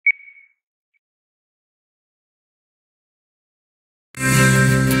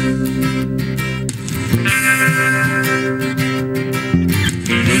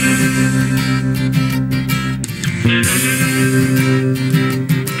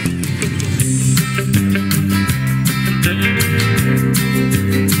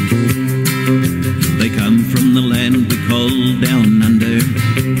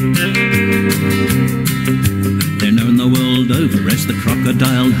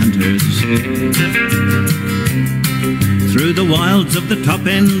hunters. Through the wilds of the top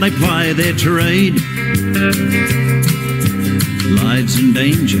end they ply their trade. Lives in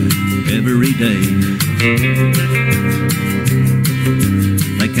danger every day.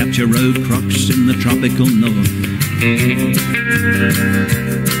 They capture road crocs in the tropical north.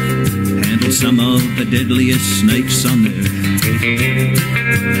 Handle some of the deadliest snakes on earth.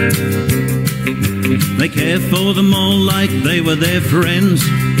 They care for them all like they were their friends.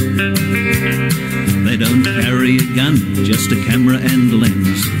 They don't carry a gun, just a camera and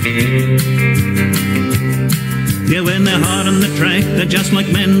lens. Yeah, when they're hard on the track, they're just like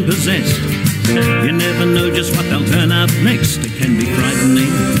men possessed. You never know just what they'll turn up next. It can be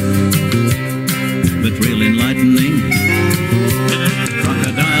frightening, but real enlightening.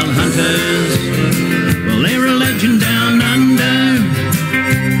 Crocodile hunters, well, they're a legend down under.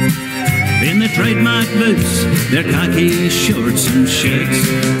 In their trademark boots, their khaki shorts and shirts.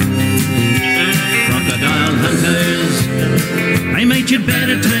 Crocodile hunters, hey mate, you'd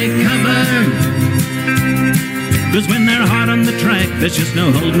better take cover. 'Cause when they're hard on the track, there's just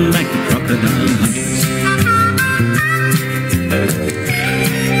no holding back the crocodile hunters.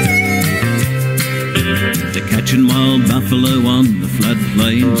 They're catching wild buffalo on the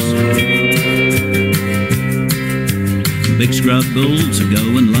floodplains. Big scrub bulls are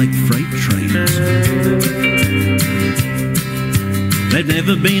going like freight trains. They've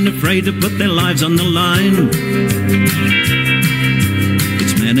never been afraid to put their lives on the line.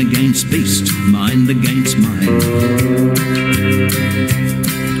 It's man against beast, mind against mind.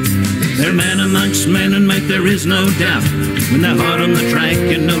 They're man amongst men and mate, there is no doubt. When they're hard on the track,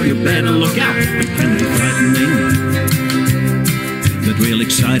 you know you better look out. It can be frightening, but real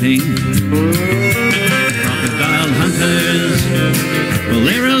exciting. Crocodile hunters, well,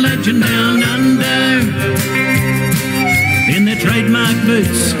 they're a legend down under. In their trademark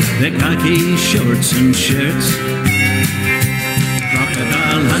boots, their khaki shorts and shirts.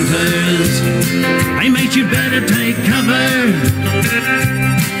 Crocodile hunters, hey mate, you better take cover.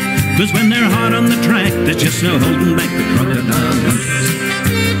 'Cause when they're hard on the track, there's just no holding back the crocodile hunters.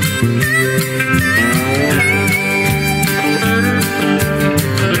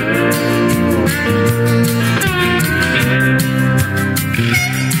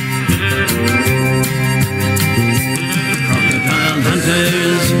 Crocodile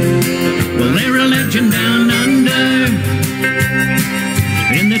hunters, well, they're a legend down under.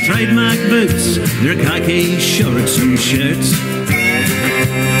 In their trademark boots, their khaki shorts and shirts.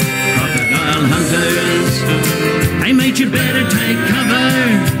 Crocodile hunters, hey mate, you better take cover.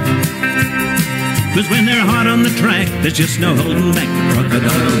 'Cause when they're hard on the track, there's just no holding back the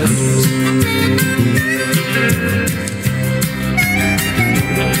crocodile hunters.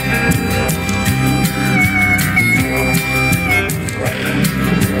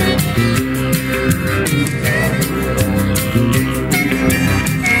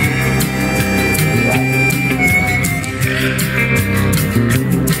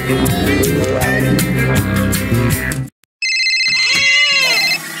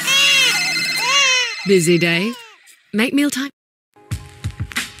 Busy day? Make mealtime.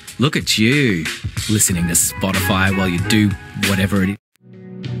 Look at you, listening to Spotify while you do whatever it is.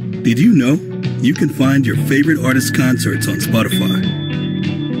 Did you know you can find your favorite artist concerts on Spotify?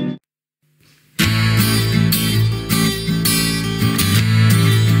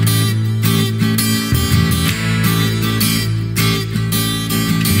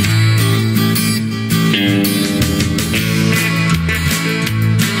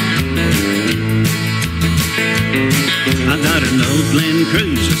 I got an old Glen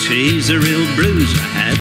Cruiser, she's a real bruiser.